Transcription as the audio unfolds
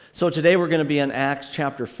So today we're going to be in Acts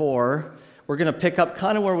chapter 4. We're going to pick up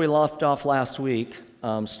kind of where we left off last week,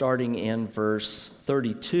 starting in verse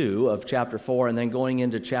 32 of chapter 4 and then going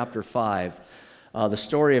into chapter 5, the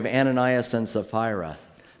story of Ananias and Sapphira.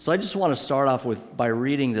 So I just want to start off by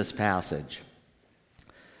reading this passage.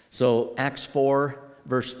 So Acts 4,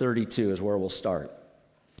 verse 32 is where we'll start.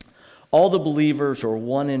 All the believers were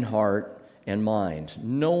one in heart and mind.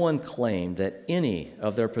 No one claimed that any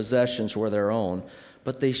of their possessions were their own,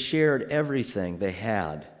 but they shared everything they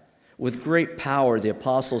had. With great power, the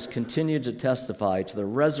apostles continued to testify to the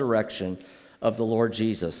resurrection of the Lord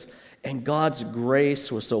Jesus, and God's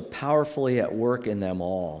grace was so powerfully at work in them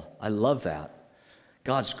all. I love that.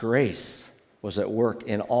 God's grace was at work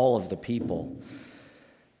in all of the people.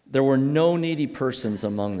 There were no needy persons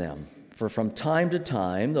among them, for from time to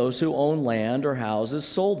time, those who owned land or houses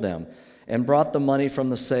sold them and brought the money from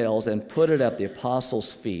the sales and put it at the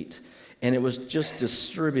apostles' feet, and it was just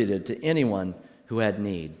distributed to anyone who had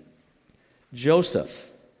need.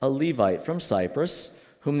 Joseph, a Levite from Cyprus,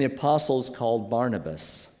 whom the apostles called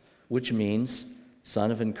Barnabas, which means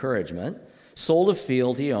son of encouragement, sold a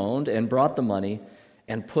field he owned and brought the money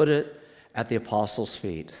and put it at the apostles'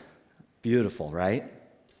 feet. Beautiful, right?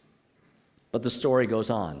 But the story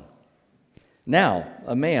goes on. Now,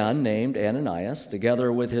 a man named Ananias,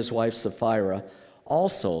 together with his wife Sapphira,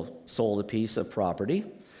 also sold a piece of property.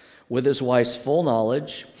 With his wife's full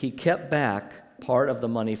knowledge, he kept back part of the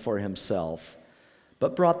money for himself,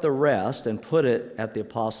 but brought the rest and put it at the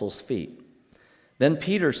apostles' feet. Then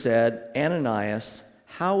Peter said, Ananias,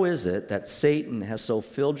 how is it that Satan has so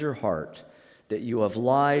filled your heart that you have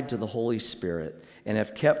lied to the Holy Spirit and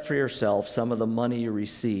have kept for yourself some of the money you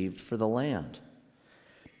received for the land?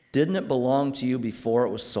 Didn't it belong to you before it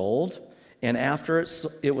was sold? And after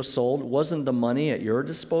it was sold, wasn't the money at your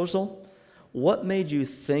disposal? What made you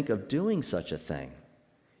think of doing such a thing?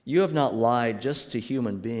 You have not lied just to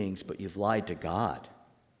human beings, but you've lied to God.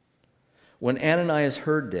 When Ananias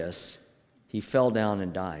heard this, he fell down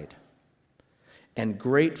and died. And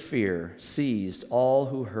great fear seized all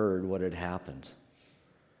who heard what had happened.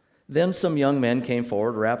 Then some young men came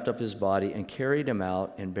forward, wrapped up his body, and carried him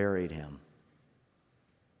out and buried him.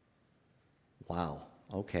 Wow,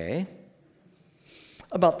 okay.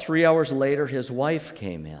 About 3 hours later, his wife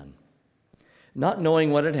came in. Not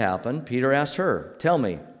knowing what had happened, Peter asked her, tell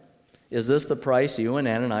me, is this the price you and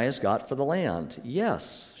Ananias got for the land?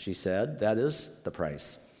 Yes, she said, that is the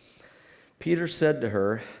price. Peter said to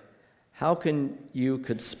her, how could you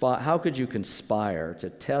conspire to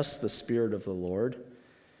test the Spirit of the Lord?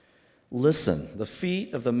 Listen, the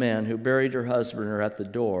feet of the men who buried your husband are at the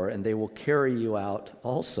door, and they will carry you out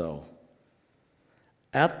also.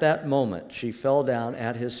 At that moment, she fell down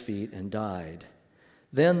at his feet and died.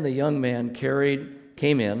 Then the young man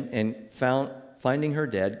came in and finding her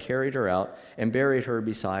dead, carried her out and buried her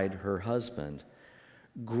beside her husband.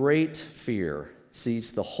 Great fear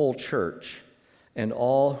seized the whole church and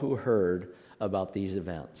all who heard about these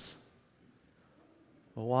events.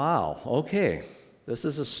 Wow, okay. This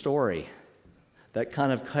is a story that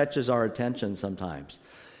kind of catches our attention sometimes.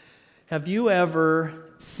 Have you ever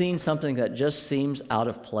seen something that just seems out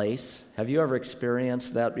of place? Have you ever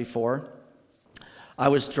experienced that before? I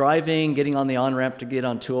was driving, getting on the on-ramp to get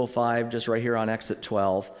on 205, just right here on exit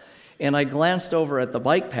 12, and I glanced over at the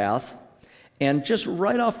bike path, and just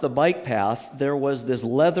right off the bike path, there was this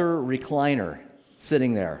leather recliner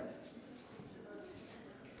sitting there.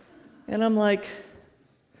 And I'm like,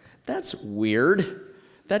 that's weird.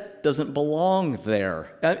 That doesn't belong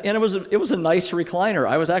there. And it was a nice recliner.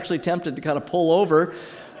 I was actually tempted to kind of pull over,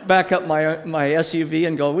 back up my SUV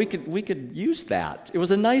and go, we could use that. It was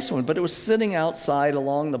a nice one, but it was sitting outside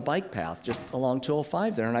along the bike path, just along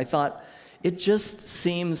 205 there. And I thought, it just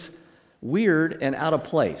seems weird and out of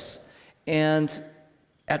place. And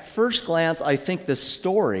at first glance, I think this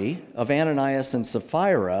story of Ananias and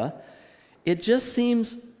Sapphira, it just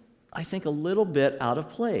seems, I think, a little bit out of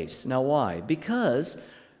place. Now, why? Because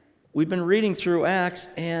we've been reading through Acts,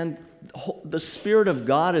 and the Spirit of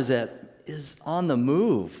God is on the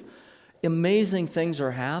move. Amazing things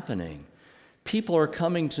are happening. People are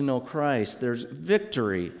coming to know Christ. There's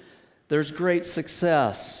victory. There's great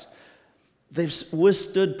success. They've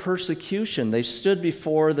withstood persecution. They've stood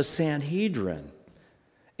before the Sanhedrin.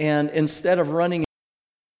 And instead of running,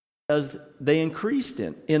 they increased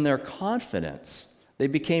in their confidence. They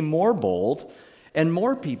became more bold, and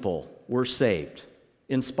more people were saved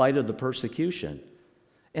in spite of the persecution.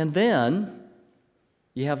 And then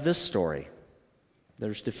you have this story.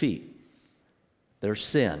 There's defeat. There's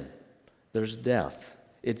sin. There's death.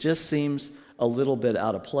 It just seems a little bit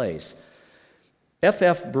out of place.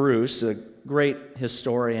 F.F. Bruce, a great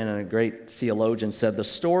historian and a great theologian, said the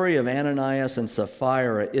story of Ananias and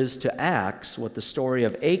Sapphira is to Acts what the story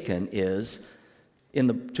of Achan is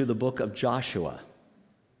to the book of Joshua.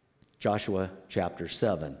 Joshua chapter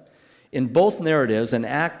 7. In both narratives, an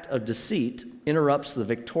act of deceit interrupts the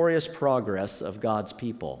victorious progress of God's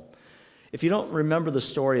people. If you don't remember the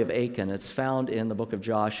story of Achan, it's found in the book of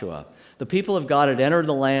Joshua. The people of God had entered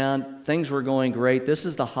the land. Things were going great. This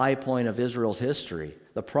is the high point of Israel's history.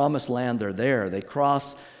 The promised land, they're there. They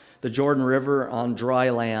cross the Jordan River on dry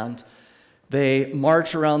land. They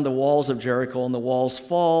march around the walls of Jericho, and the walls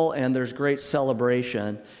fall, and there's great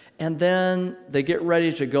celebration. And then they get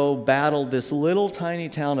ready to go battle this little tiny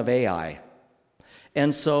town of Ai.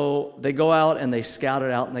 And so they go out and they scout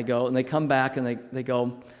it out, and they come back and they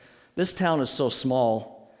go, this town is so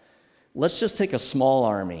small, let's just take a small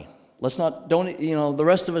army. The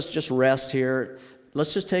rest of us just rest here.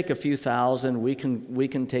 Let's just take a few thousand. We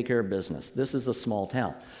can take care of business. This is a small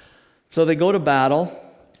town. So they go to battle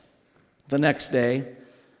the next day.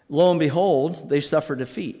 Lo and behold, they suffer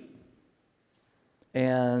defeat.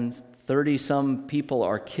 And 30-some people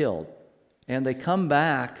are killed. And they come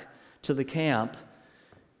back to the camp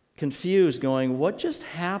confused, going, what just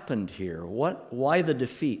happened here? Why the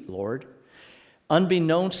defeat, Lord?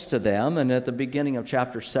 Unbeknownst to them, and at the beginning of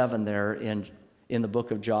chapter 7 there in the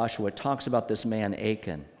book of Joshua, it talks about this man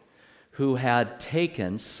Achan, who had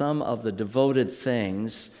taken some of the devoted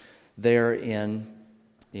things there in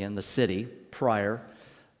the city prior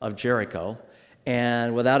of Jericho,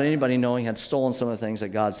 and without anybody knowing had stolen some of the things that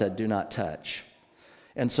God said, do not touch.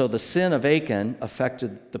 And so the sin of Achan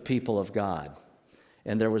affected the people of God.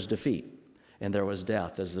 And there was defeat, and there was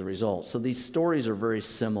death as the result. So these stories are very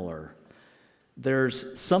similar.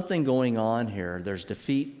 There's something going on here. There's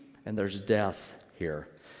defeat, and there's death here.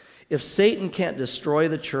 If Satan can't destroy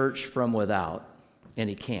the church from without, and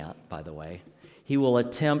he can't, by the way, he will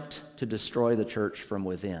attempt to destroy the church from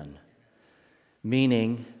within,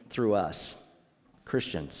 meaning through us,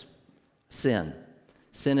 Christians, sin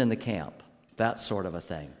in the camp, that sort of a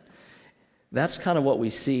thing. That's kind of what we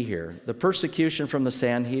see here. The persecution from the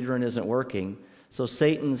Sanhedrin isn't working, so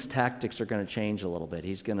Satan's tactics are going to change a little bit.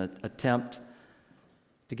 He's going to attempt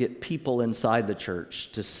to get people inside the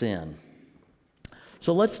church to sin.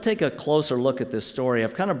 So let's take a closer look at this story.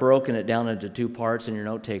 I've kind of broken it down into two parts in your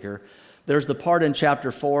note taker. There's the part in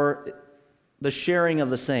chapter 4, the sharing of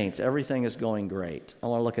the saints. Everything is going great. I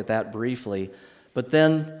want to look at that briefly. But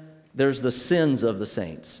then there's the sins of the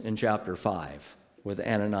saints in chapter 5. With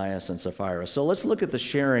Ananias and Sapphira. So let's look at the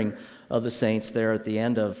sharing of the saints there at the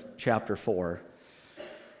end of chapter 4.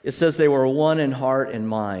 It says they were one in heart and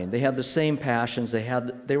mind. They had the same passions.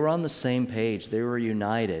 They were on the same page. They were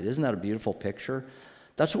united. Isn't that a beautiful picture?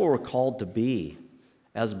 That's what we're called to be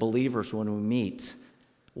as believers when we meet.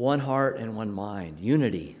 One heart and one mind.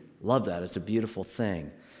 Unity. Love that. It's a beautiful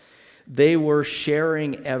thing. They were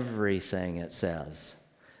sharing everything, it says.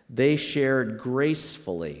 They shared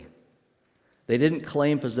gracefully. They didn't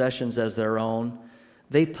claim possessions as their own.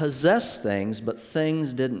 They possessed things, but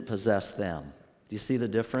things didn't possess them. Do you see the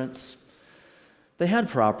difference? They had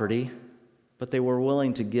property, but they were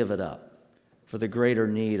willing to give it up for the greater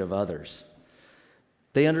need of others.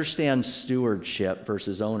 They understand stewardship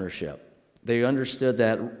versus ownership. They understood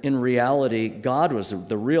that in reality, God was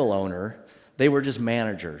the real owner. They were just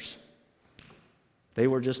managers. They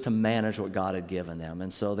were just to manage what God had given them,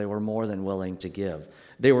 and so they were more than willing to give.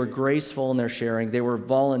 They were graceful in their sharing. They were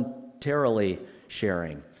voluntarily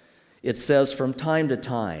sharing. It says from time to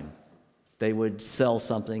time, they would sell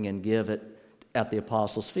something and give it at the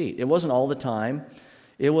apostles' feet. It wasn't all the time.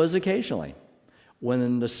 It was occasionally.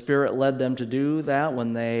 When the Spirit led them to do that,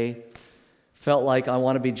 when they felt like, I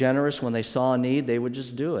want to be generous, when they saw a need, they would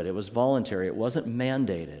just do it. It was voluntary. It wasn't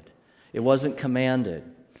mandated. It wasn't commanded.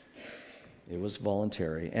 It was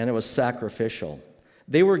voluntary, and it was sacrificial.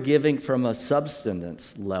 They were giving from a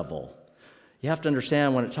subsistence level. You have to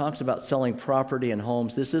understand, when it talks about selling property and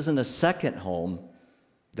homes, this isn't a second home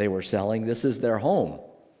they were selling. This is their home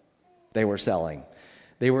they were selling.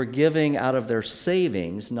 They were giving out of their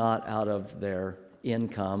savings, not out of their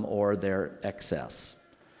income or their excess.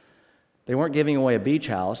 They weren't giving away a beach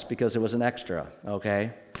house because it was an extra,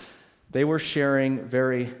 okay? They were sharing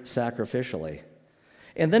very sacrificially.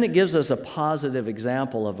 And then it gives us a positive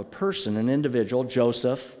example of a person, an individual,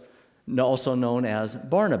 Joseph, also known as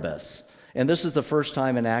Barnabas. And this is the first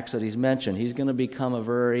time in Acts that he's mentioned. He's going to become a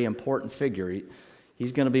very important figure.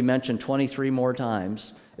 He's going to be mentioned 23 more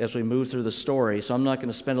times as we move through the story, so I'm not going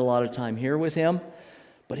to spend a lot of time here with him,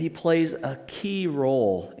 but he plays a key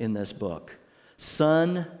role in this book.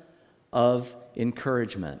 Son of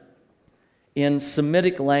encouragement. In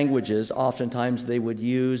Semitic languages, oftentimes they would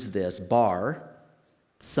use this, bar,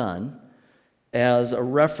 son, as a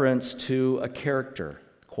reference to a character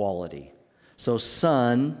quality. So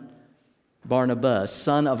son, Barnabas,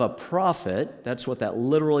 son of a prophet, that's what that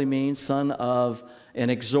literally means, son of an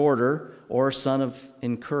exhorter or son of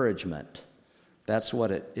encouragement. That's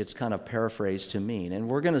what it's kind of paraphrased to mean. And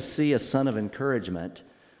we're going to see a son of encouragement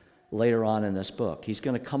later on in this book. He's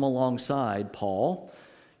going to come alongside Paul.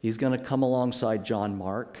 He's going to come alongside John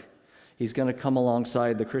Mark. He's going to come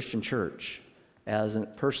alongside the Christian church as a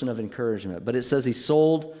person of encouragement. But it says he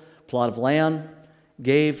sold a plot of land,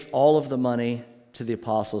 gave all of the money to the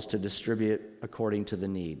apostles to distribute according to the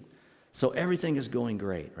need. So everything is going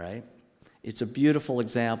great, right? It's a beautiful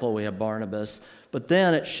example. We have Barnabas. But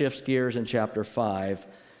then it shifts gears in chapter 5,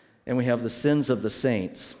 and we have the sins of the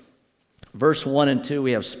saints. Verse 1 and 2,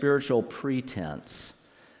 we have spiritual pretense.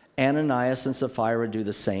 Ananias and Sapphira do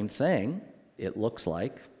the same thing, it looks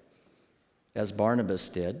like, as Barnabas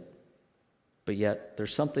did. But yet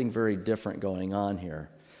there's something very different going on here.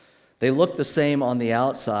 They look the same on the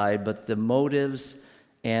outside, but the motives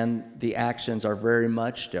and the actions are very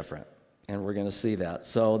much different. And we're going to see that.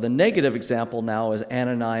 So the negative example now is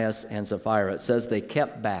Ananias and Sapphira. It says they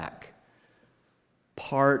kept back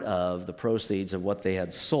part of the proceeds of what they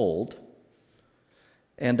had sold.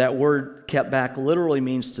 And that word kept back literally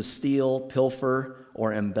means to steal, pilfer,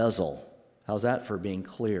 or embezzle. How's that for being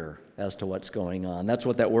clear as to what's going on? That's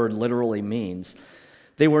what that word literally means.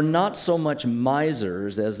 They were not so much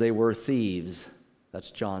misers as they were thieves.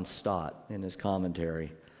 That's John Stott in his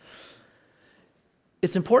commentary.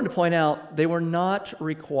 It's important to point out they were not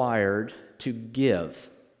required to give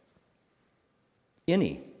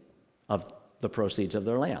any of the proceeds of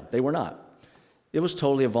their land. They were not. It was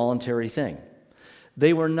totally a voluntary thing.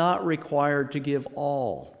 They were not required to give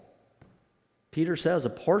all. Peter says a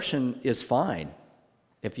portion is fine.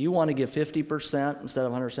 If you want to give 50% instead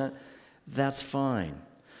of 100%, that's fine.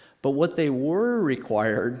 But what they were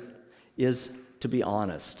required is to be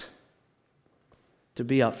honest, to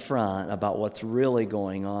be upfront about what's really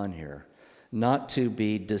going on here, not to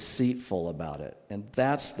be deceitful about it. And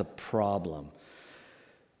that's the problem.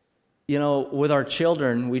 You know, with our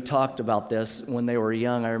children, we talked about this when they were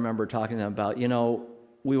young. I remember talking to them about,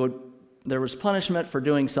 there was punishment for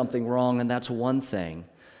doing something wrong, and that's one thing.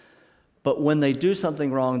 But when they do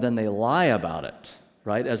something wrong, then they lie about it,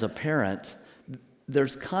 right? As a parent,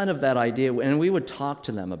 there's kind of that idea, and we would talk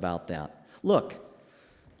to them about that. Look,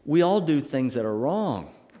 we all do things that are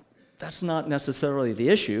wrong. That's not necessarily the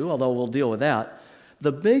issue, although we'll deal with that.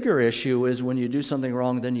 The bigger issue is when you do something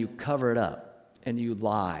wrong, then you cover it up and you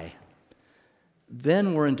lie.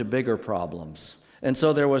 Then we're into bigger problems. And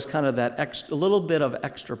so there was kind of that a little bit of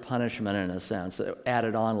extra punishment in a sense that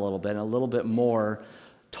added on a little bit, and a little bit more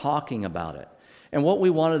talking about it. And what we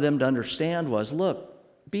wanted them to understand was,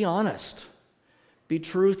 look, be honest, be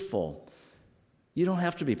truthful. You don't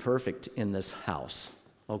have to be perfect in this house,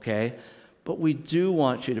 okay? But we do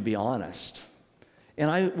want you to be honest.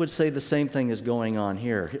 And I would say the same thing is going on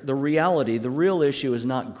here. The real issue is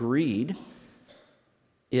not greed.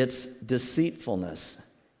 It's deceitfulness.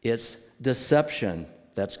 It's deception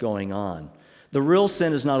that's going on. The real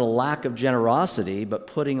sin is not a lack of generosity, but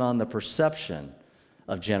putting on the perception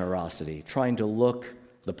of generosity, trying to look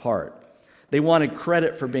the part. They wanted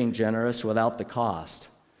credit for being generous without the cost.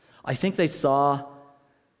 I think they saw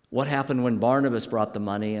what happened when Barnabas brought the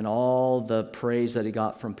money and all the praise that he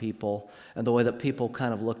got from people and the way that people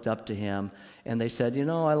kind of looked up to him. And they said,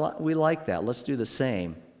 we like that. Let's do the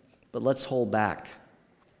same. But let's hold back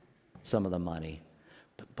some of the money.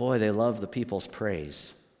 But boy, they loved the people's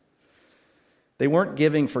praise. They weren't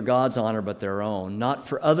giving for God's honor but their own, not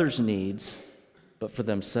for others' needs, but for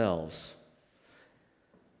themselves.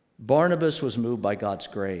 Barnabas was moved by God's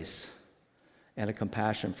grace and a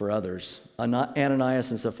compassion for others.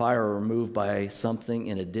 Ananias and Sapphira were moved by something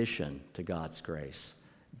in addition to God's grace.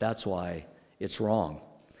 That's why it's wrong.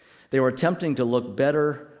 They were attempting to look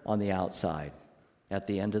better on the outside at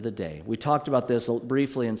the end of the day. We talked about this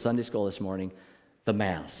briefly in Sunday school this morning, the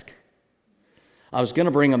mask. I was going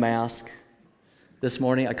to bring a mask this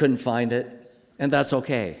morning. I couldn't find it, and that's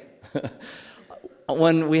okay.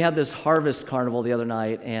 When we had this harvest carnival the other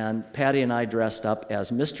night, and Patty and I dressed up as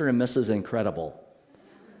Mr. and Mrs. Incredible.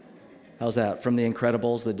 How's that? From The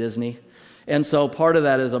Incredibles, the Disney. And so part of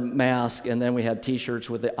that is a mask, and then we had T-shirts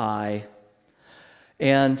with the eye.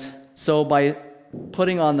 And so by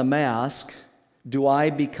putting on the mask, do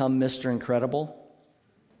I become Mr. Incredible?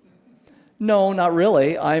 No, not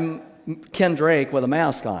really. I'm Ken Drake with a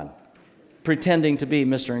mask on, pretending to be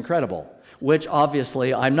Mr. Incredible, which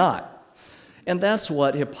obviously I'm not. And that's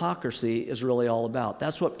what hypocrisy is really all about.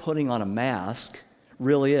 That's what putting on a mask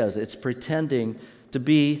really is. It's pretending to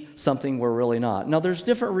be something we're really not. Now, there's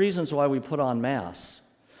different reasons why we put on masks.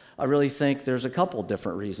 I really think there's a couple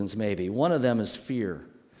different reasons, maybe. One of them is fear.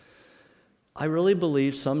 I really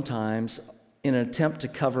believe sometimes, in an attempt to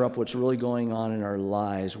cover up what's really going on in our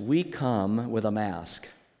lives, we come with a mask.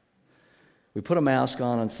 We put a mask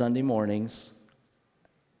on Sunday mornings,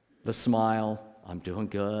 the smile, I'm doing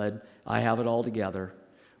good, I have it all together.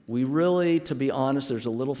 We really, to be honest, there's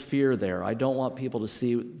a little fear there. I don't want people to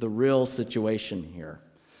see the real situation here.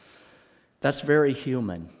 That's very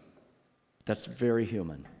human. That's very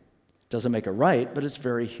human. Doesn't make it right, but it's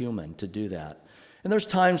very human to do that. And there's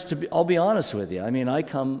times I'll be honest with you. I mean, I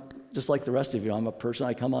come just like the rest of you. I'm a person,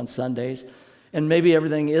 I come on Sundays, and maybe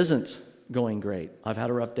everything isn't going great. I've had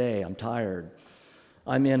a rough day, I'm tired.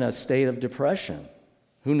 I'm in a state of depression.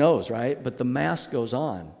 Who knows, right? But the mask goes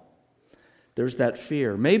on. There's that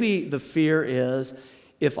fear. Maybe the fear is,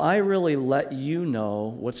 if I really let you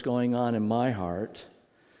know what's going on in my heart,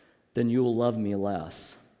 then you will love me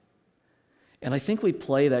less. And I think we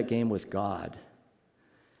play that game with God.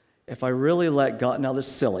 If I really let God, now this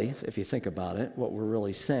is silly if you think about it, what we're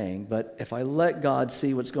really saying, but if I let God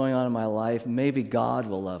see what's going on in my life, maybe God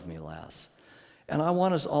will love me less. And I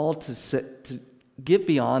want us all to get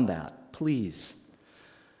beyond that, please.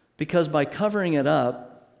 Because by covering it up,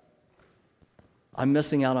 I'm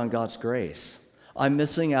missing out on God's grace. I'm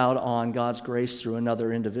missing out on God's grace through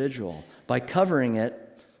another individual. By covering it,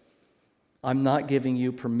 I'm not giving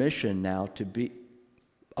you permission now to be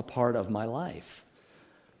a part of my life.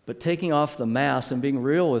 But taking off the mask and being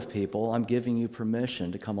real with people, I'm giving you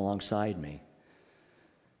permission to come alongside me.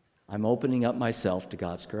 I'm opening up myself to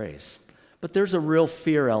God's grace. But there's a real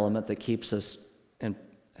fear element that keeps us and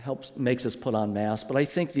makes us put on masks. But I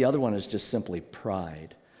think the other one is just simply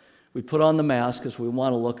pride. We put on the mask because we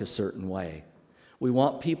want to look a certain way. We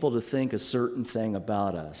want people to think a certain thing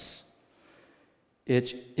about us.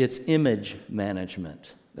 It's image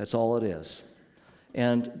management. That's all it is.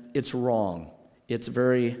 And it's wrong. It's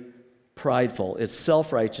very prideful. It's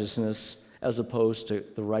self-righteousness as opposed to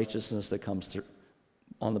the righteousness that comes through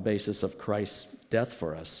on the basis of Christ's death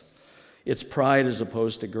for us. It's pride as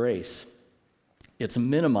opposed to grace. It's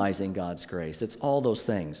minimizing God's grace. It's all those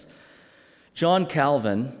things. John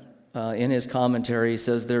Calvin, in his commentary,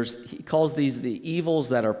 says he calls these the evils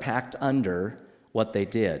that are packed under what they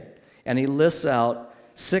did. And he lists out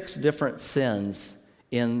 6 different sins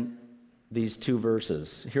in these 2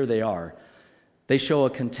 verses. Here they are. They show a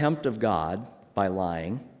contempt of God by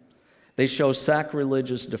lying. They show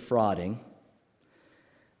sacrilegious defrauding.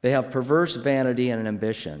 They have perverse vanity and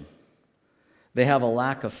ambition. They have a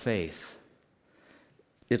lack of faith.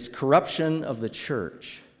 It's corruption of the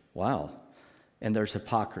church. Wow. And there's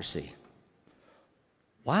hypocrisy.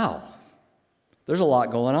 Wow. There's a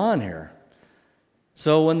lot going on here.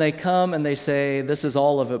 So when they come and they say, this is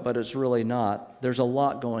all of it, but it's really not, there's a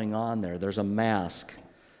lot going on there. There's a mask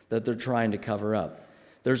that they're trying to cover up.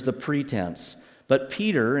 There's the pretense. But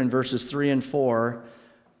Peter, in verses 3 and 4,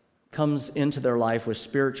 comes into their life with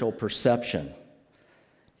spiritual perception.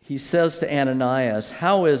 He says to Ananias,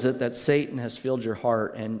 how is it that Satan has filled your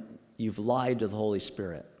heart and you've lied to the Holy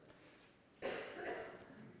Spirit?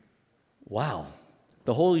 Wow.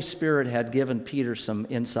 The Holy Spirit had given Peter some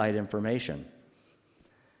inside information.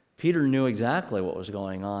 Peter knew exactly what was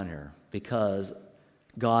going on here because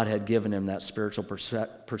God had given him that spiritual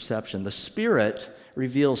perception. The Spirit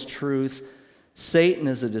reveals truth. Satan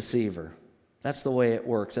is a deceiver. That's the way it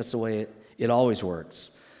works. That's the way it always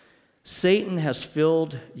works. Satan has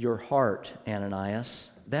filled your heart, Ananias.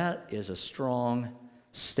 That is a strong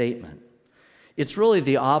statement. It's really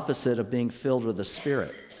the opposite of being filled with the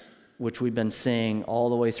Spirit, which we've been seeing all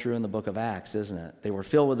the way through in the book of Acts, isn't it? They were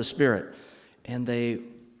filled with the Spirit, and they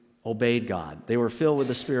obeyed God. They were filled with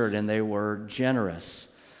the Spirit, and they were generous.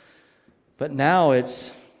 But now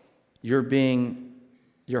your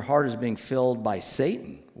heart is being filled by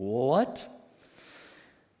Satan. What?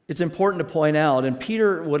 It's important to point out, and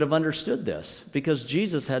Peter would have understood this, because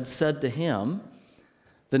Jesus had said to him,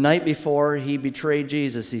 the night before he betrayed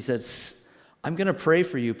Jesus, he said, I'm going to pray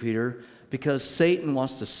for you, Peter, because Satan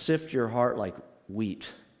wants to sift your heart like wheat.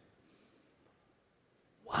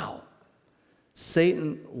 Wow.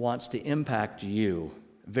 Satan wants to impact you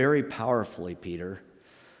very powerfully, Peter,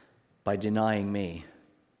 by denying me.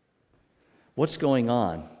 What's going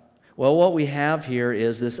on? Well, what we have here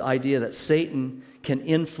is this idea that Satan can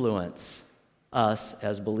influence us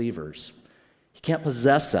as believers. He can't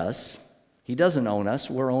possess us. He doesn't own us.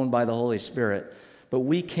 We're owned by the Holy Spirit. But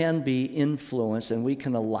we can be influenced, and we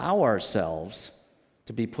can allow ourselves to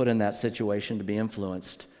to be put in that situation, to be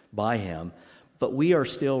influenced by him, but we are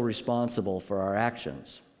still responsible for our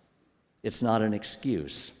actions. It's not an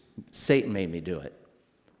excuse. Satan made me do it.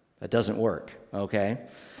 That doesn't work, okay?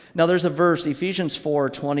 Now there's a verse, Ephesians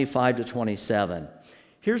 4:25-27.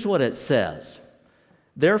 Here's what it says.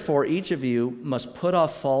 Therefore, each of you must put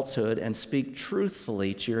off falsehood and speak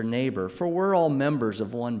truthfully to your neighbor, for we're all members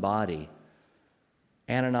of one body.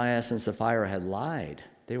 Ananias and Sapphira had lied.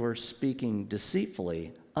 They were speaking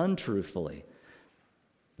deceitfully, untruthfully.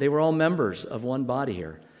 They were all members of one body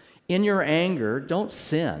here. In your anger, don't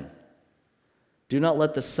sin. Do not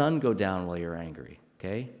let the sun go down while you're angry,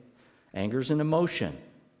 okay? Anger's an emotion.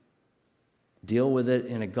 Deal with it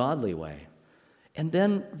in a godly way. And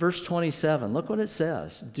then verse 27, look what it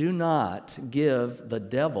says. Do not give the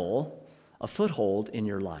devil a foothold in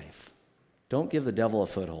your life. Don't give the devil a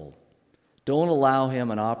foothold. Don't allow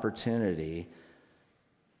him an opportunity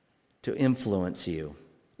to influence you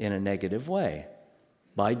in a negative way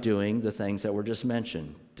by doing the things that were just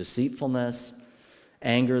mentioned. Deceitfulness,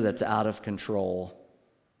 anger that's out of control.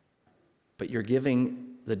 But you're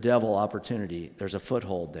giving the devil opportunity. There's a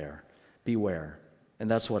foothold there. Beware. And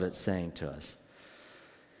that's what it's saying to us.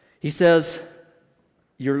 He says,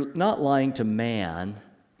 you're not lying to man,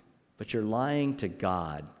 but you're lying to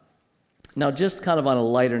God. Now, just kind of on a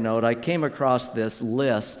lighter note, I came across this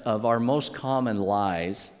list of our most common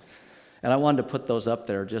lies, and I wanted to put those up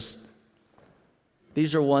there.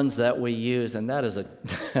 These are ones that we use, and that is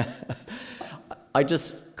I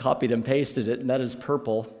just copied and pasted it, and that is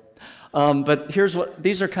purple. But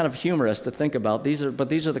these are kind of humorous to think about. These are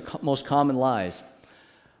the most common lies.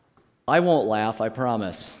 I won't laugh, I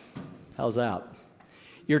promise. How's that?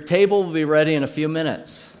 Your table will be ready in a few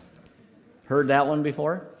minutes. Heard that one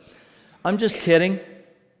before? I'm just kidding.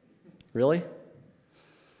 Really?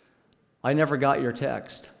 I never got your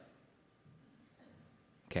text.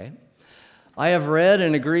 Okay. I have read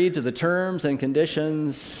and agreed to the terms and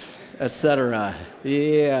conditions, etc.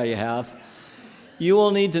 Yeah, you have. You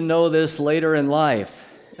will need to know this later in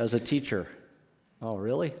life as a teacher. Oh,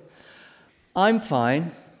 really? I'm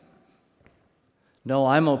fine. No,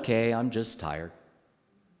 I'm okay. I'm just tired.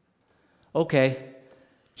 Okay,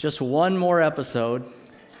 just one more episode.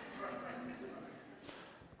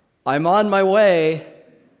 I'm on my way.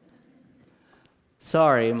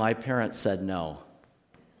 Sorry, my parents said no.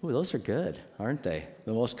 Ooh, those are good, aren't they?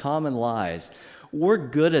 The most common lies. We're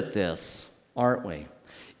good at this, aren't we?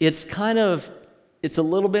 It's a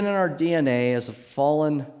little bit in our DNA as a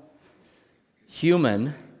fallen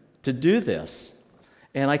human to do this.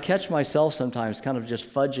 And I catch myself sometimes kind of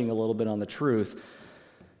just fudging a little bit on the truth.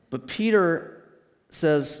 But Peter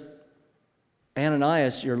says,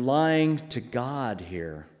 Ananias, you're lying to God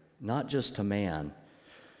here, not just to man.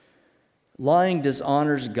 Lying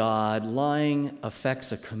dishonors God. Lying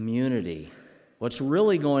affects a community. What's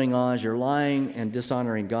really going on is you're lying and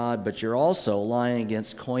dishonoring God, but you're also lying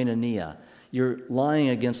against koinonia. You're lying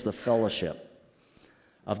against the fellowship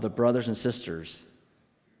of the brothers and sisters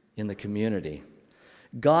in the community.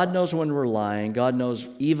 God knows when we're lying. God knows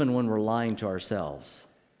even when we're lying to ourselves.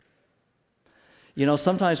 You know,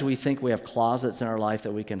 sometimes we think we have closets in our life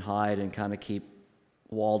that we can hide and kind of keep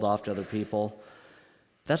walled off to other people.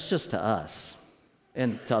 That's just to us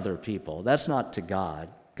and to other people. That's not to God.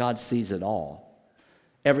 God sees it all.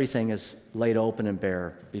 Everything is laid open and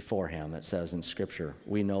bare before him, it says in Scripture.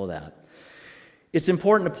 We know that. It's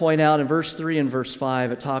important to point out in verse 3 and verse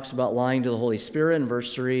 5, it talks about lying to the Holy Spirit. In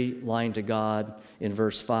verse 3, lying to God. In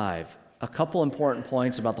verse 5, a couple important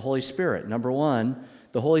points about the Holy Spirit. Number one,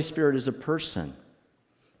 the Holy Spirit is a person,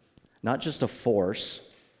 not just a force,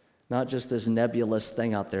 not just this nebulous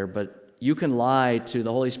thing out there, but you can lie to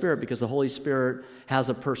the Holy Spirit because the Holy Spirit has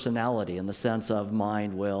a personality in the sense of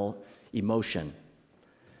mind, will, emotion.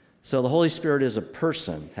 So the Holy Spirit is a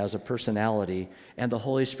person, has a personality, and the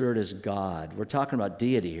Holy Spirit is God. We're talking about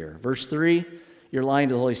deity here. Verse 3, you're lying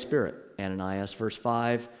to the Holy Spirit, Ananias. Verse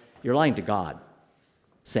 5, you're lying to God.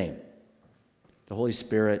 Same. The Holy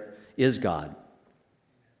Spirit is God.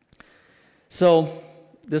 So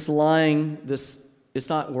this lying, it's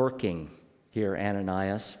not working here,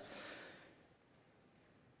 Ananias.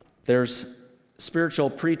 There's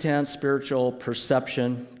spiritual pretense, spiritual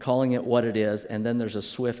perception, calling it what it is, and then there's a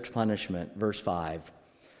swift punishment, verse 5.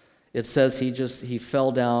 It says he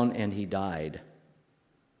fell down and he died.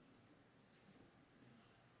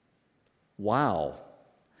 Wow.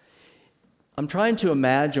 I'm trying to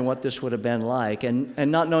imagine what this would have been like,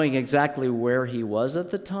 and not knowing exactly where he was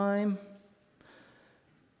at the time,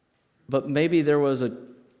 but maybe there was a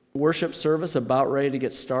worship service about ready to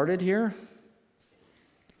get started here.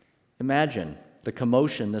 Imagine the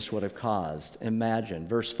commotion this would have caused. Imagine.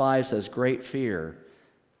 Verse 5 says, great fear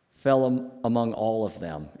fell among all of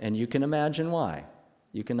them. And you can imagine why.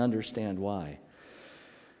 You can understand why.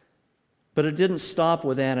 But it didn't stop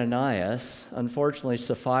with Ananias. Unfortunately,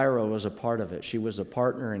 Sapphira was a part of it. She was a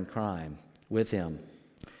partner in crime with him.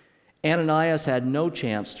 Ananias had no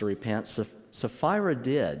chance to repent. Sapphira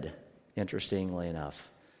did, interestingly enough.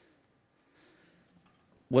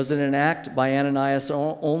 Was it an act by Ananias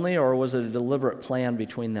only, or was it a deliberate plan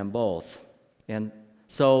between them both? And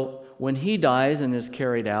so when he dies and is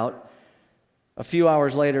carried out, a few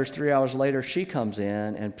hours later, 3 hours later, she comes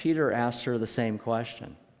in, and Peter asks her the same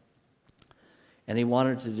question. And he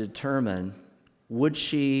wanted to determine, would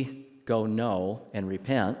she go no and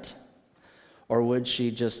repent, or would she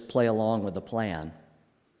just play along with the plan?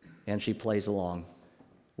 And she plays along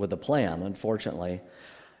with the plan, unfortunately.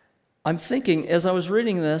 I'm thinking, as I was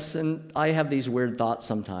reading this, and I have these weird thoughts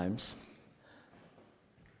sometimes,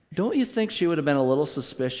 don't you think she would have been a little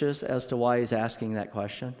suspicious as to why he's asking that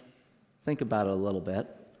question? Think about it a little bit.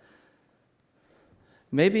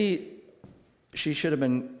 Maybe she should have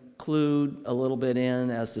been clued a little bit in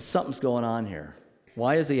as to something's going on here.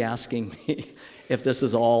 Why is he asking me if this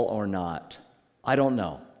is all or not? I don't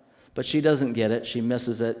know. But she doesn't get it. She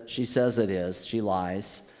misses it. She says it is. She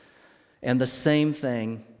lies. And the same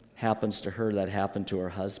thing happens to her that happened to her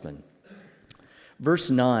husband.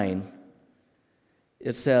 Verse 9,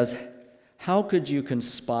 it says, how could you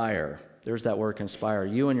conspire? There's that word conspire.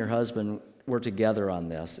 You and your husband were together on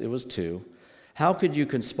this. It was two. How could you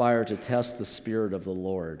conspire to test the Spirit of the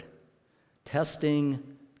Lord? Testing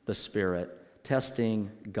the Spirit,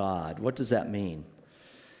 testing God. What does that mean?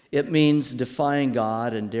 It means defying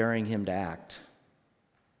God and daring Him to act.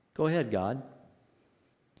 Go ahead, God.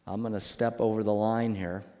 I'm going to step over the line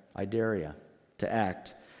here. I dare you to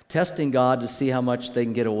act. Testing God to see how much they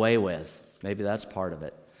can get away with. Maybe that's part of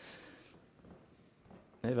it.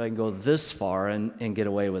 Maybe I can go this far and get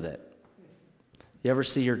away with it. You ever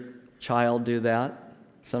see your child do that?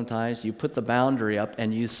 Sometimes you put the boundary up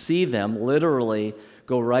and you see them literally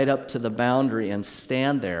go right up to the boundary and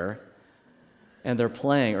stand there, and they're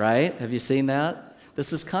playing, right? Have you seen that?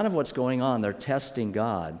 This is kind of what's going on. They're testing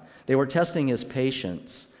God. They were testing His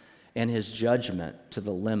patience and His judgment to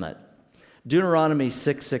the limit. Deuteronomy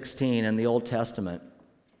 6:16 in the Old Testament,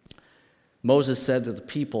 Moses said to the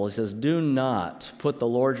people, he says, do not put the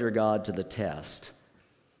Lord your God to the test,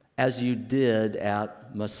 as you did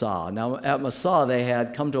at Massah. Now, at Massah, they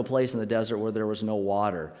had come to a place in the desert where there was no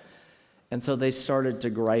water. And so they started to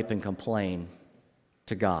gripe and complain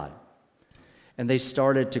to God. And they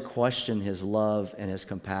started to question His love and His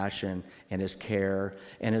compassion and His care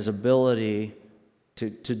and His ability to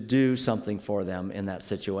do something for them in that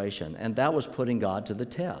situation. And that was putting God to the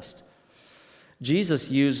test. Jesus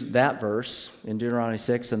used that verse in Deuteronomy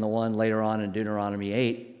 6 and the one later on in Deuteronomy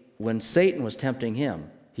 8 when Satan was tempting Him.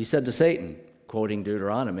 He said to Satan, quoting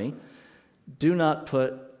Deuteronomy, do not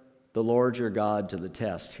put the Lord your God to the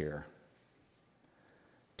test here.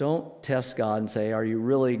 Don't test God and say,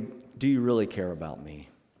 do you really care about me?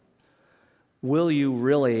 Will you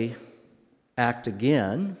really act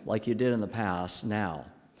again like you did in the past now?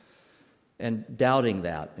 And doubting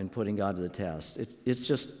that and putting God to the test. It's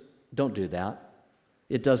just, don't do that.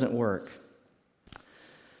 It doesn't work.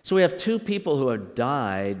 So we have two people who have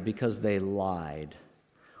died because they lied.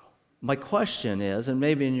 My question is, and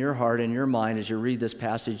maybe in your heart, in your mind, as you read this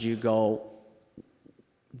passage, you go,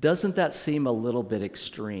 doesn't that seem a little bit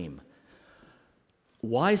extreme?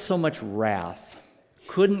 Why so much wrath?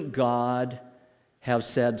 Couldn't God have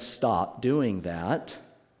said, stop doing that?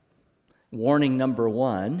 Warning number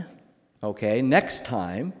one, okay, next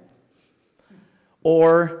time.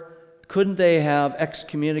 Or couldn't they have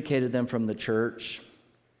excommunicated them from the church?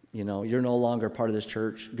 You know, you're no longer part of this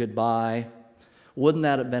church, goodbye. Wouldn't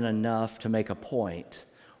that have been enough to make a point?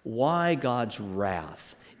 Why God's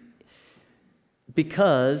wrath?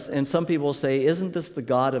 Because, and some people say, isn't this the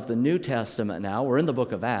God of the New Testament now? We're in the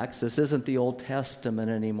book of Acts. This isn't the Old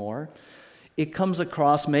Testament anymore. It comes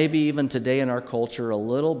across, maybe even today in our culture, a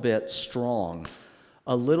little bit strong,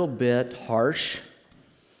 a little bit harsh.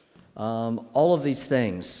 All of these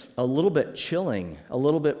things, a little bit chilling, a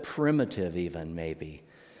little bit primitive even, maybe.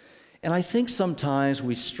 And I think sometimes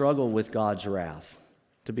we struggle with God's wrath,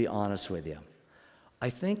 to be honest with you. I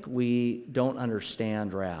think we don't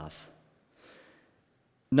understand wrath.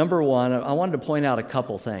 Number one, I wanted to point out a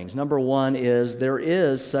couple things. Number one is there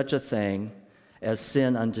is such a thing as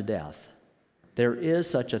sin unto death. There is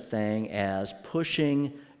such a thing as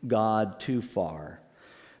pushing God too far.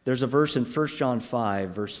 There's a verse in 1 John 5,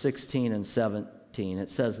 verse 16 and 17. It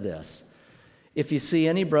says this, If you see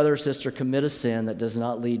any brother or sister commit a sin that does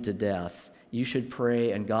not lead to death, you should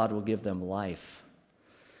pray and God will give them life.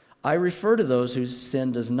 I refer to those whose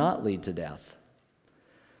sin does not lead to death.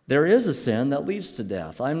 There is a sin that leads to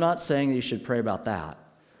death. I'm not saying that you should pray about that.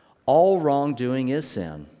 All wrongdoing is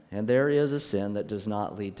sin, and there is a sin that does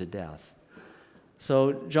not lead to death.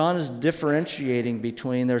 So John is differentiating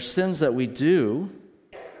between there's sins that we do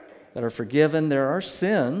that are forgiven. There are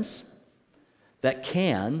sins that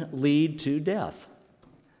can lead to death,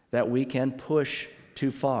 that we can push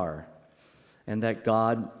too far, and that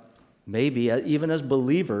God, maybe even as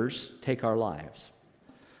believers, take our lives.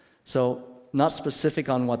 So, not specific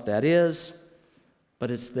on what that is,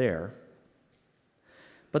 but it's there.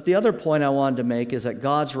 But the other point I wanted to make is that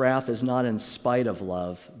God's wrath is not in spite of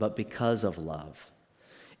love, but because of love.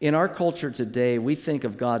 In our culture today, we think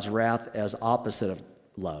of God's wrath as opposite of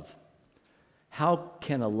love. How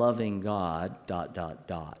can a loving God ...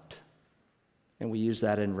 And we use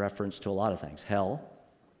that in reference to a lot of things, hell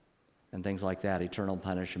and things like that, eternal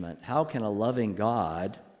punishment. How can a loving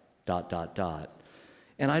God ...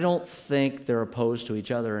 And I don't think they're opposed to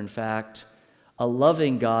each other. In fact, a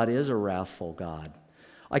loving God is a wrathful God.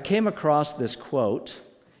 I came across this quote.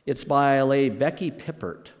 It's by a lady, Becky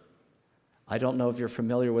Pippert. I don't know if you're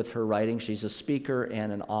familiar with her writing. She's a speaker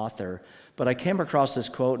and an author. But I came across this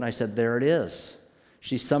quote and I said, there it is.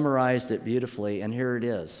 She summarized it beautifully, and here it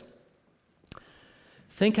is.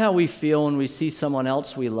 Think how we feel when we see someone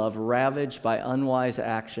else we love ravaged by unwise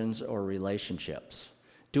actions or relationships.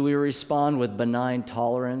 Do we respond with benign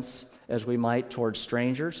tolerance as we might towards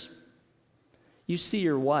strangers? You see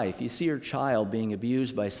your wife, you see your child being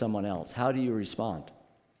abused by someone else. How do you respond?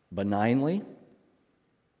 Benignly?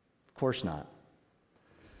 Of course not.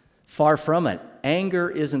 Far from it. Anger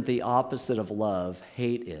isn't the opposite of love,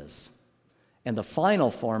 hate is. And the final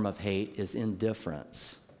form of hate is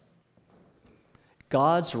indifference.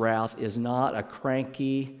 God's wrath is not a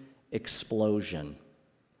cranky explosion,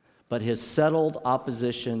 but his settled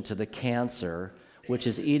opposition to the cancer, which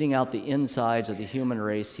is eating out the insides of the human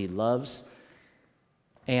race he loves,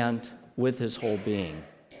 and with his whole being.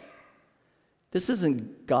 This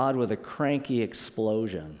isn't God with a cranky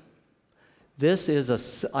explosion. This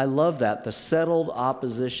is I love that, the settled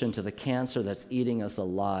opposition to the cancer that's eating us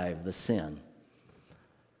alive, the sin.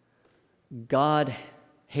 God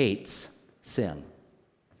hates sin.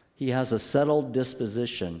 He has a settled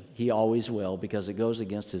disposition. He always will, because it goes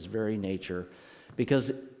against his very nature,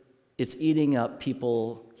 because it's eating up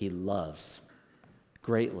people he loves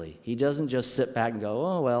greatly. He doesn't just sit back and go,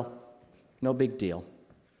 oh, well, no big deal.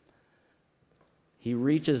 He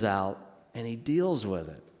reaches out and he deals with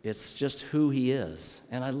it. It's just who he is.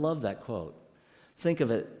 And I love that quote. Think of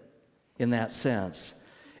it in that sense.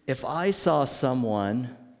 If I saw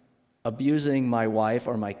someone abusing my wife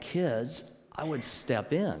or my kids, I would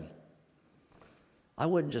step in. I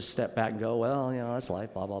wouldn't just step back and go, well, that's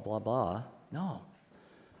life, blah, blah, blah, blah. No.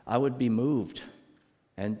 I would be moved.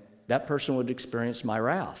 And that person would experience my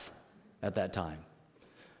wrath at that time.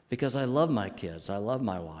 Because I love my kids, I love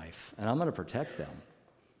my wife, and I'm going to protect them.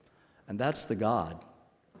 And that's the God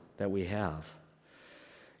that we have.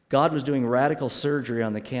 God was doing radical surgery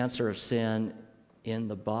on the cancer of sin in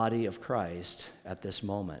the body of Christ at this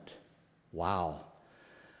moment. Wow.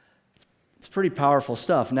 It's pretty powerful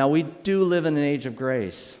stuff. Now, we do live in an age of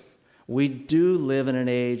grace. We do live in an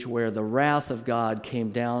age where the wrath of God came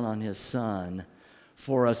down on his Son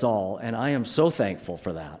for us all, and I am so thankful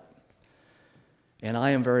for that. And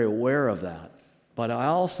I am very aware of that. But I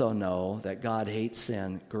also know that God hates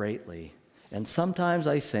sin greatly. And sometimes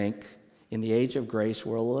I think in the age of grace,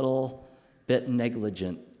 we're a little bit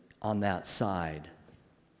negligent on that side.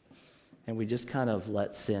 And we just kind of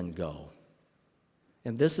let sin go.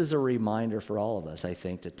 And this is a reminder for all of us, I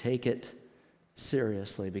think, to take it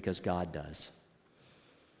seriously because God does.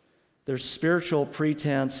 There's spiritual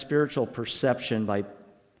pretense, spiritual perception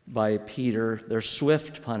by Peter. There's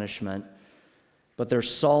swift punishment, but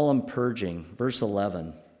there's solemn purging. Verse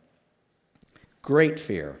 11. Great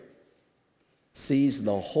fear seized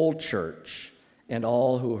the whole church and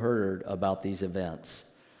all who heard about these events.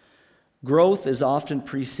 Growth is often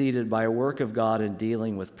preceded by a work of God in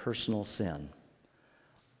dealing with personal sin.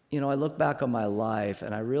 I look back on my life,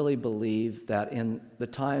 and I really believe that in the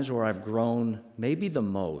times where I've grown maybe the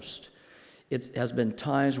most, it has been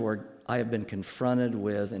times where I have been confronted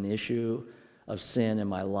with an issue of sin in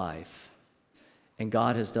my life. And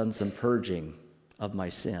God has done some purging of my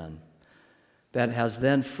sin that has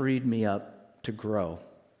then freed me up to grow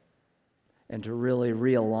and to really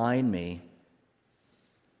realign me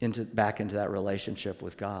back into that relationship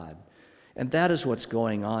with God. And that is what's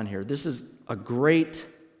going on here. This is a great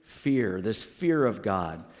fear, this fear of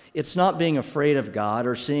God. It's not being afraid of God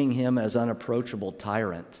or seeing him as unapproachable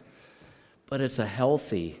tyrant, but it's a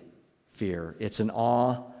healthy fear. It's an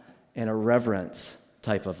awe and a reverence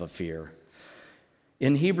type of a fear.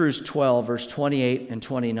 In Hebrews 12, verse 28 and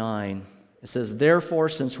 29, it says, "Therefore,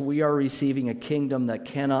 since we are receiving a kingdom that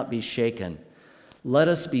cannot be shaken, let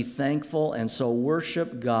us be thankful and so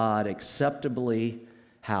worship God acceptably."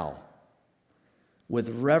 How? With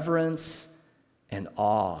reverence and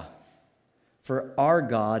awe. For our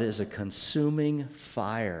God is a consuming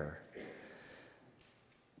fire.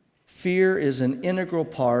 Fear is an integral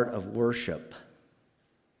part of worship.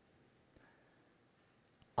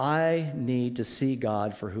 I need to see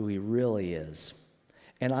God for who he really is.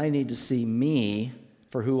 And I need to see me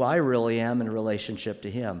for who I really am in relationship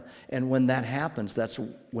to him. And when that happens, that's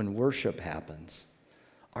when worship happens.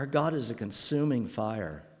 Our God is a consuming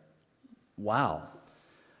fire. Wow.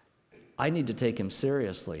 I need to take him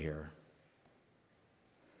seriously here.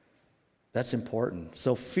 That's important.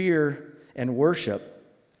 So fear and worship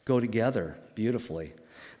go together beautifully.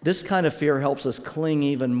 This kind of fear helps us cling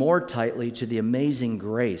even more tightly to the amazing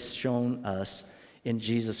grace shown us in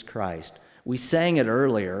Jesus Christ. We sang it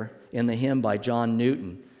earlier in the hymn by John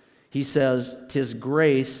Newton. He says, "'Tis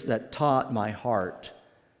grace that taught my heart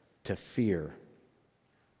to fear."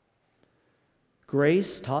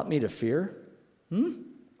 Grace taught me to fear?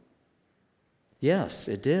 Yes,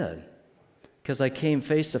 it did. Because I came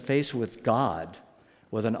face to face with God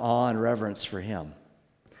with an awe and reverence for him.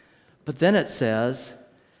 But then it says,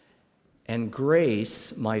 "And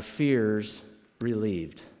grace my fears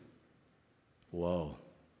relieved." Whoa.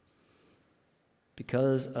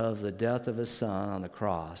 Because of the death of his son on the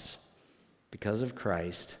cross, because of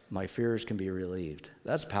Christ, my fears can be relieved.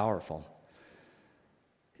 That's powerful.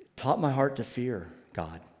 It taught my heart to fear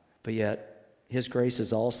God, but yet his grace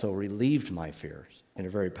has also relieved my fears in a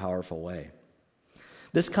very powerful way.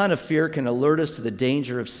 This kind of fear can alert us to the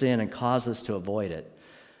danger of sin and cause us to avoid it.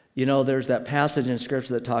 You know, there's that passage in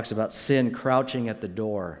Scripture that talks about sin crouching at the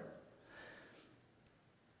door.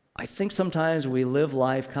 I think sometimes we live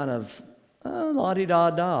life kind of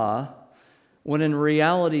la-di-da-da, when in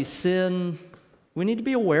reality, sin, we need to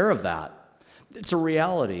be aware of that. It's a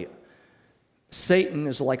reality. Satan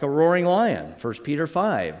is like a roaring lion, 1 Peter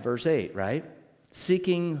 5, verse 8, right?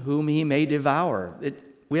 Seeking whom he may devour.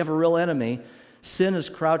 We have a real enemy. Sin is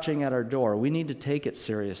crouching at our door. We need to take it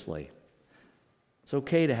seriously. It's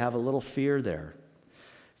okay to have a little fear there.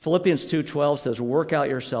 Philippians 2:12 says, "Work out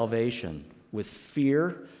your salvation with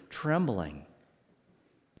fear, trembling."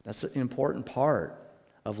 That's an important part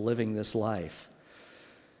of living this life.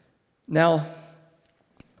 Now,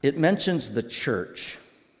 it mentions the church.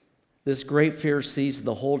 This great fear sees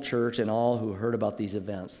the whole church and all who heard about these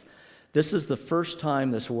events. This is the first time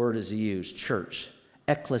this word is used, church.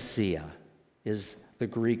 Ekklesia is the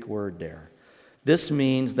Greek word there.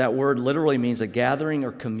 That word literally means a gathering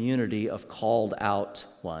or community of called out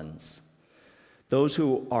ones. Those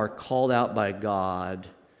who are called out by God,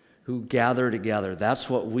 who gather together. That's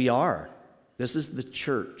what we are. This is the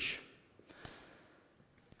church.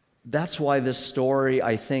 That's why this story,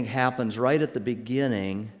 I think, happens right at the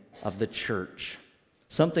beginning of the church.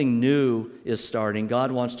 Something new is starting.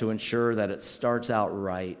 God wants to ensure that it starts out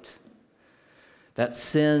right. That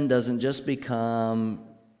sin doesn't just become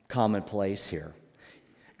commonplace here.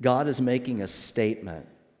 God is making a statement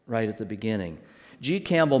right at the beginning. G.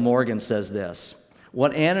 Campbell Morgan says this: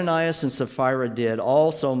 "What Ananias and Sapphira did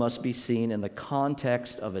also must be seen in the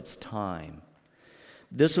context of its time.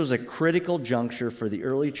 This was a critical juncture for the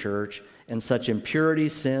early church, and such impurity,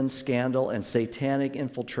 sin, scandal, and satanic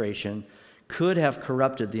infiltration could have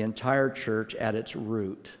corrupted the entire church at its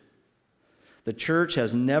root. The church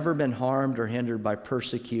has never been harmed or hindered by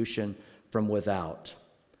persecution from without."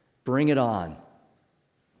 Bring it on.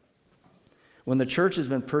 When the church has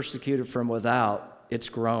been persecuted from without, it's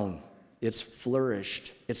grown, it's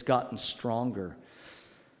flourished, it's gotten stronger.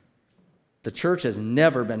 The church has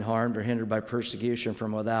never been harmed or hindered by persecution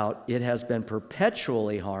from without. It has been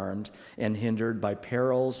perpetually harmed and hindered by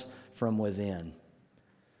perils from within.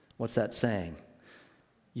 What's that saying?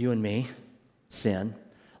 You and me, sin,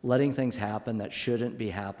 letting things happen that shouldn't be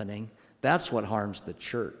happening, that's what harms the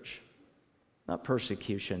church, not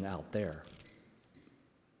persecution out there.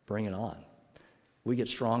 Bring it on. We get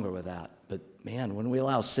stronger with that. But man, when we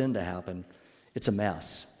allow sin to happen, it's a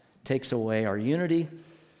mess. It takes away our unity,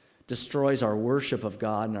 destroys our worship of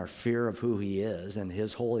God and our fear of who he is and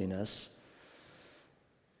his holiness.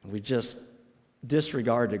 We just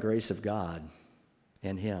disregard the grace of God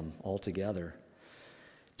and him altogether.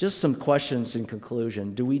 Just some questions in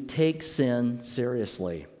conclusion. Do we take sin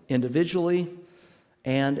seriously, individually,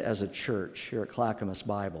 and as a church here at Clackamas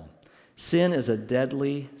Bible. Sin is a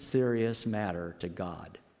deadly, serious matter to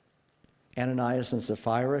God. Ananias and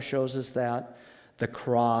Sapphira shows us that. The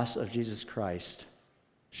cross of Jesus Christ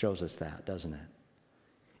shows us that, doesn't it?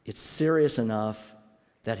 It's serious enough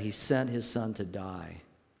that he sent his son to die.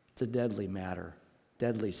 It's a deadly matter,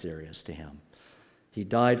 deadly serious to him. He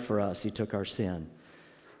died for us. He took our sin.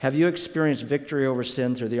 Have you experienced victory over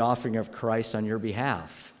sin through the offering of Christ on your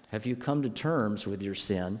behalf? Have you come to terms with your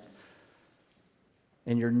sin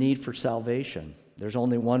and your need for salvation? There's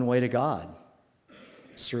only one way to God.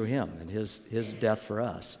 It's through him and his death for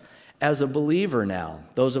us. As a believer now,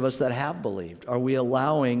 those of us that have believed, are we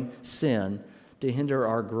allowing sin to hinder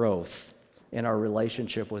our growth in our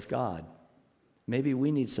relationship with God? Maybe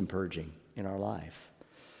we need some purging in our life.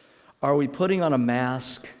 Are we putting on a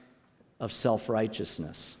mask of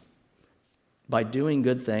self-righteousness by doing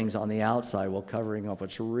good things on the outside while covering up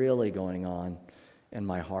what's really going on in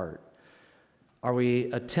my heart? Are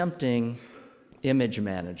we attempting image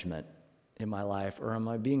management in my life, or am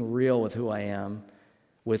I being real with who I am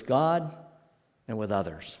with God and with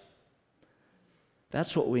others?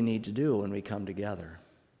 That's what we need to do when we come together.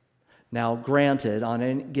 Now, granted, on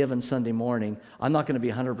any given Sunday morning, I'm not going to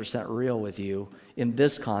be 100% real with you in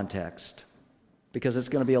this context because it's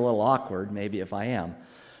going to be a little awkward, maybe, if I am.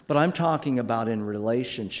 But I'm talking about in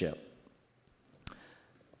relationship.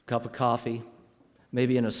 Cup of coffee,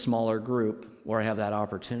 maybe in a smaller group where I have that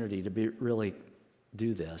opportunity to really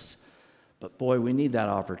do this. But boy, we need that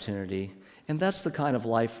opportunity, and that's the kind of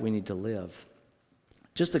life we need to live.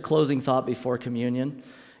 Just a closing thought before communion.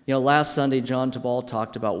 You know, last Sunday, John Tabal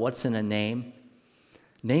talked about what's in a name.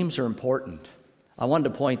 Names are important. I wanted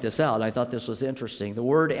to point this out. I thought this was interesting. The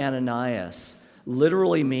word Ananias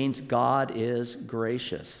literally means God is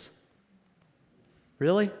gracious.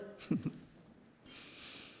 Really?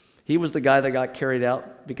 He was the guy that got carried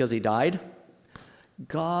out because he died?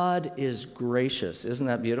 God is gracious. Isn't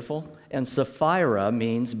that beautiful? And Sapphira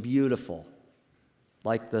means beautiful,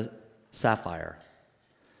 like the sapphire.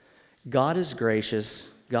 God is gracious.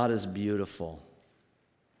 God is beautiful.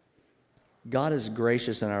 God is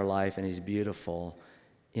gracious in our life, and he's beautiful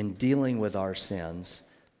in dealing with our sins,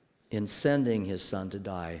 in sending his son to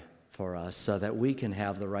die for us so that we can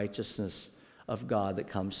have the righteousness of God that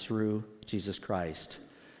comes through Jesus Christ.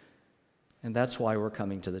 And that's why we're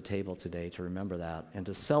coming to the table today, to remember that and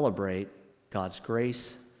to celebrate God's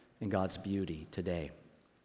grace and God's beauty today.